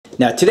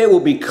Now today we'll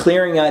be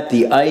clearing out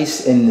the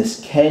ice in this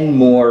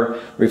Kenmore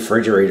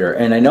refrigerator,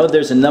 and I know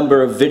there's a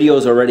number of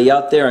videos already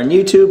out there on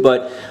YouTube,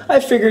 but I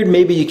figured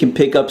maybe you can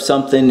pick up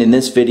something in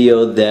this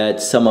video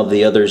that some of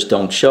the others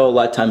don't show. A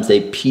lot of times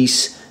they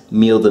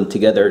piecemeal them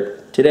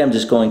together. Today I'm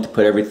just going to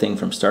put everything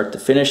from start to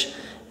finish,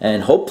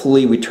 and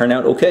hopefully we turn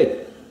out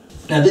okay.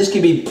 Now this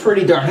can be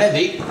pretty darn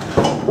heavy.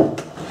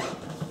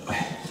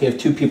 If you have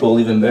two people,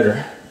 even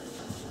better.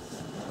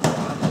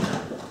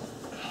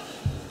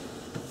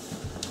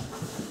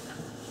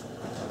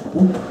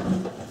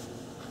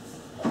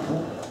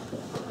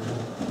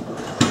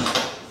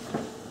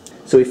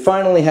 So we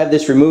finally have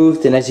this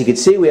removed, and as you can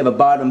see we have a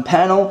bottom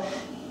panel,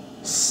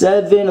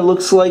 7 it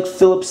looks like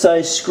Phillips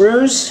size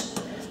screws,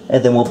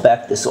 and then we'll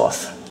back this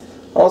off.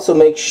 Also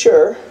make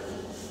sure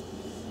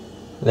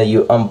that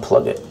you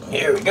unplug it.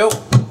 Here we go.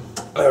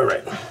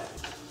 Alright.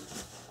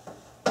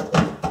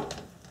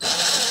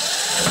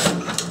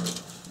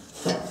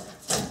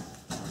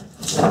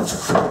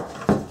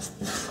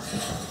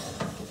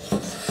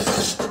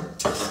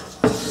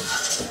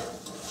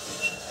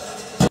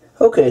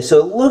 Okay, so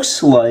it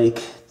looks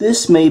like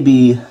this may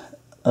be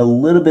a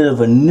little bit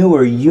of a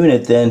newer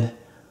unit than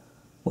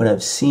what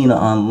I've seen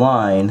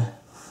online,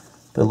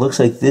 but it looks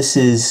like this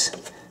is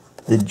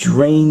the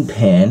drain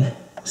pan.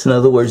 So in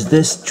other words,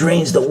 this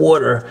drains the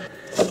water.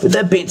 With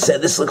that being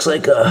said, this looks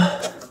like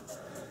a...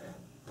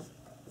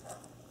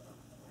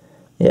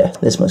 yeah,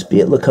 this must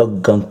be it. Look how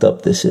gunked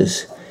up this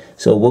is.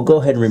 So we'll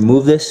go ahead and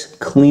remove this,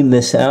 clean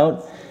this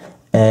out,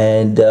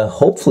 and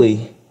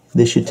hopefully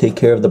this should take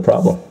care of the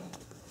problem.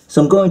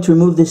 So I'm going to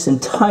remove this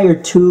entire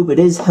tube. It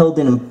is held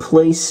in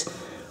place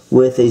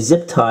with a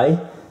zip tie,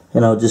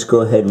 and I'll just go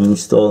ahead and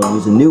install and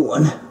use a new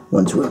one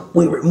once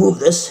we remove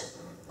this.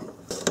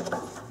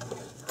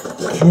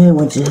 Okay,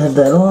 once you have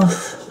that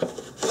off,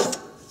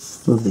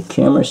 move the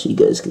camera so you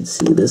guys can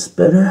see this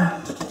better.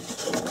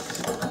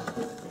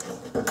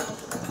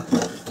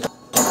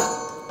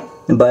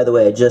 And by the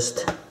way, I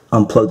just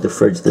unplugged the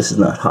fridge. This is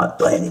not hot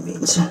by any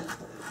means.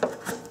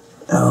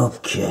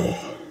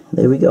 Okay,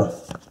 there we go.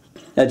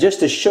 Now just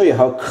to show you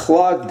how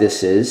clogged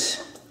this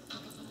is,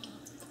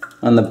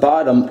 on the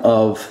bottom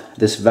of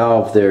this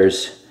valve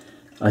there's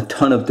a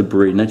ton of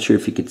debris. Not sure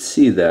if you could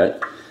see that,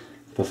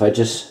 but if I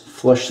just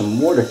flush some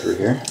water through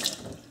here,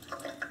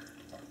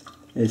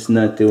 it's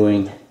not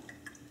doing...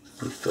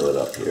 let me fill it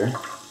up here.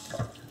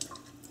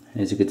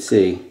 As you can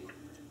see,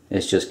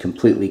 it's just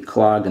completely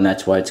clogged, and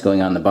that's why it's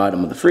going on the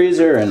bottom of the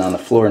freezer and on the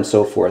floor and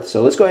so forth.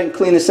 So let's go ahead and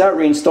clean this out,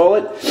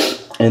 reinstall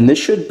it, and this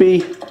should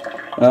be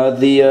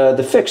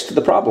the fix to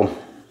the problem.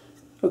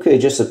 Okay,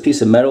 just a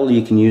piece of metal.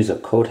 You can use a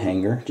coat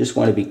hanger. Just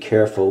want to be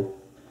careful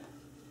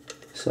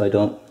so I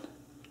don't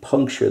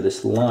puncture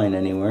this line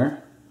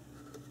anywhere.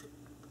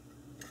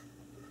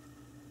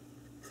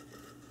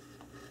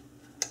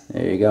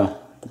 There you go.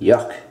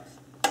 Yuck.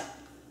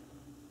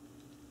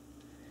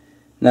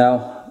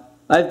 Now,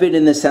 I've been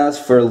in this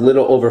house for a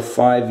little over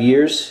 5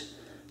 years,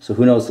 so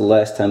who knows the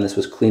last time this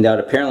was cleaned out.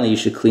 Apparently you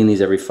should clean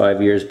these every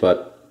 5 years,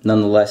 but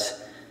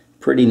nonetheless,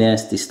 pretty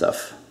nasty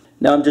stuff.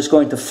 Now I'm just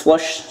going to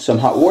flush some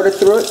hot water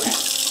through it.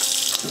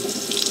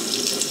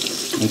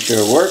 Make sure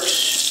it works.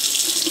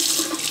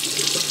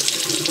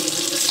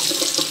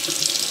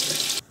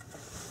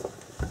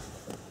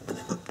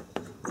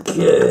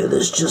 Okay,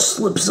 this just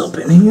slips up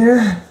in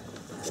here.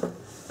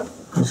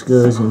 This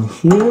goes in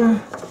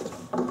here.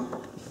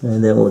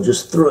 And then we'll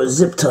just throw a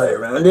zip tie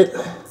around it.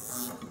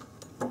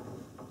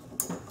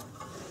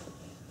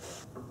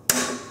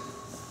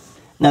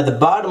 Now the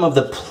bottom of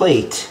the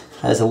plate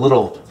has a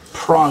little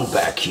prong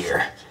back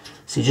here.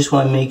 So you just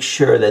want to make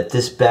sure that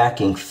this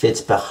backing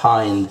fits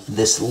behind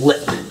this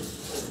lip. Get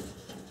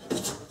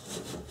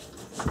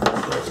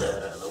that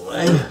out of the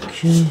way.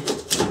 Okay.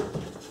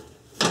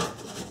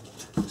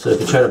 So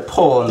if you try to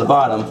pull on the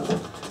bottom,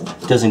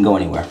 it doesn't go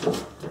anywhere.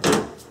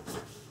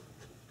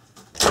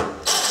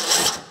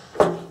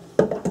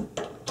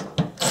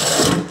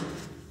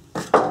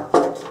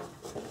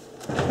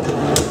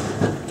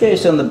 Okay,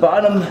 so on the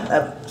bottom, I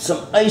have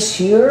some ice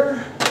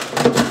here.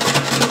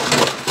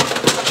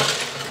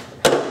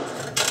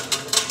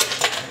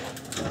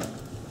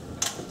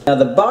 Now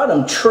the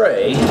bottom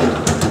tray,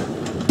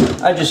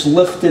 I just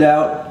lifted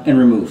out and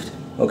removed.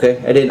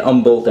 Okay, I didn't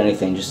unbolt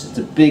anything. Just it's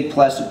a big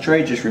plastic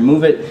tray. Just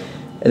remove it,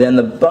 and then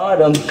the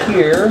bottom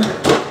here,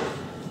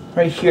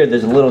 right here,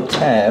 there's a little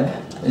tab.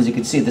 As you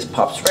can see, this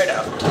pops right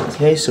out.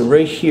 Okay, so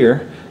right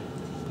here,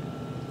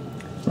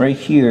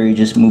 you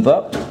just move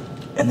up,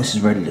 and this is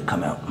ready to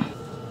come out.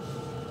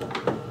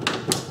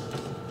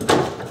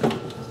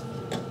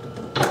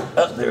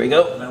 Oh, there we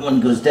go. That one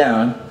goes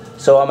down.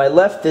 So on my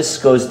left, this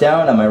goes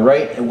down. On my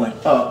right, it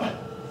went up.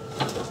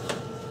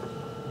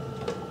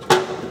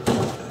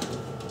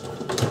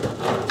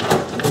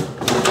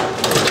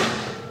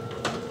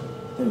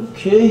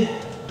 Okay.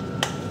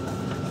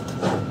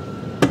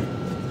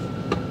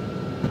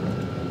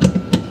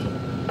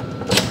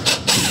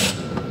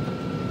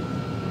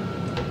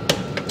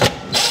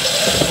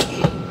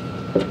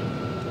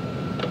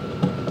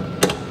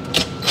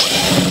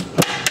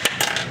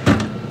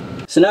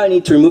 So So now I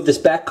need to remove this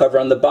back cover.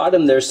 On the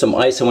bottom there's some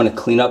ice I want to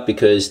clean up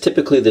because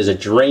typically there's a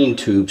drain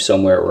tube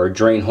somewhere or a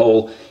drain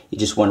hole. You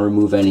just want to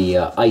remove any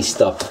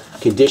iced up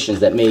conditions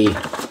that may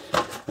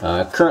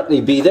currently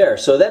be there.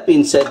 So that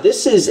being said,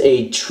 this is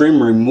a trim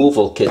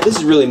removal kit. This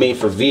is really made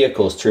for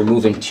vehicles to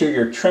remove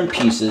interior trim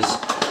pieces.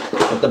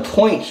 But the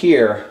point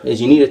here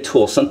is you need a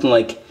tool, something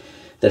like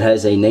that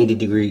has a 90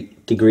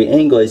 degree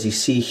angle, as you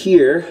see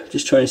here.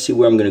 Just trying to see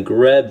where I'm going to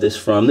grab this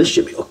from. This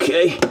should be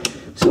okay.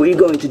 So what you're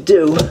going to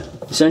do,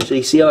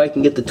 essentially, see how I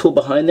can get the tool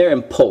behind there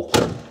and pull.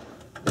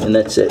 And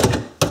that's it.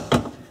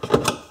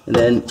 And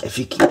then if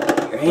you keep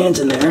your hands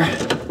in there,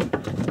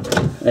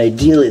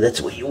 ideally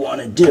that's what you want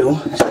to do.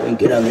 So we can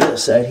get on the other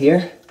side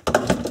here.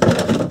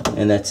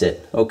 And that's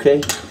it.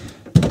 Okay.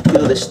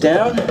 Peel this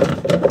down.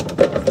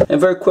 And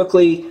very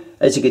quickly,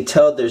 as you can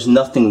tell, there's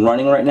nothing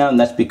running right now, and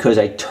that's because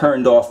I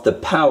turned off the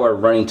power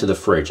running to the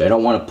fridge. I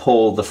don't want to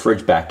pull the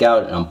fridge back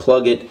out and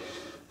unplug it.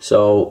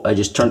 So I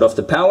just turned off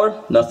the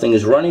power. Nothing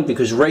is running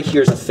because right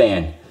here is a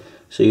fan.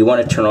 So you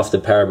want to turn off the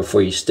power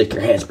before you stick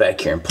your hands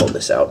back here and pull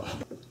this out.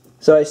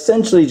 So I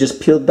essentially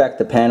just peeled back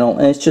the panel,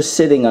 and it's just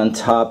sitting on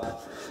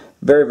top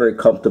very, very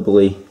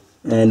comfortably.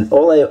 And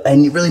all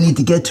you really need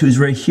to get to is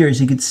right here. As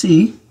you can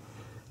see,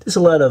 there's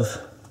a lot of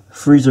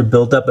freezer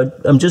built up.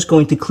 I'm just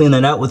going to clean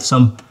that out with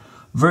some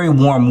very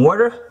warm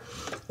water,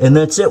 and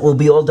that's it. We'll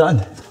be all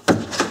done.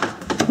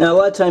 Now a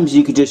lot of times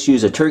you could just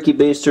use a turkey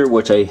baster,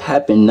 which I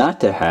happen not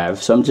to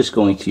have, so I'm just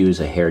going to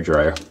use a hair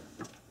dryer.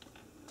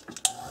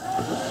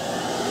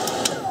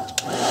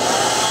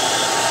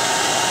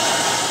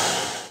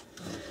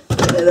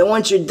 And then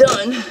once you're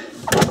done,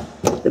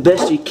 the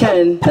best you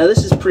can, now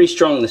this is pretty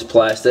strong, this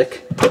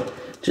plastic,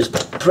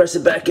 just press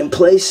it back in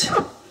place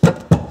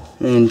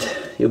and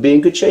you'll be in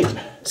good shape.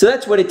 So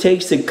that's what it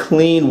takes to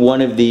clean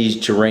one of these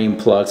drain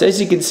plugs. As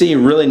you can see,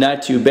 really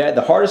not too bad.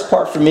 The hardest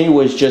part for me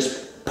was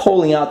just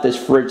pulling out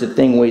this fridge. The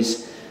thing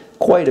weighs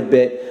quite a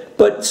bit,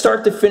 but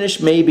start to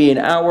finish maybe an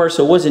hour,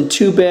 so it wasn't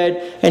too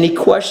bad. Any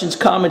questions,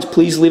 comments,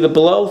 please leave it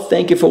below.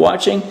 Thank you for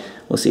watching.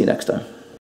 We'll see you next time.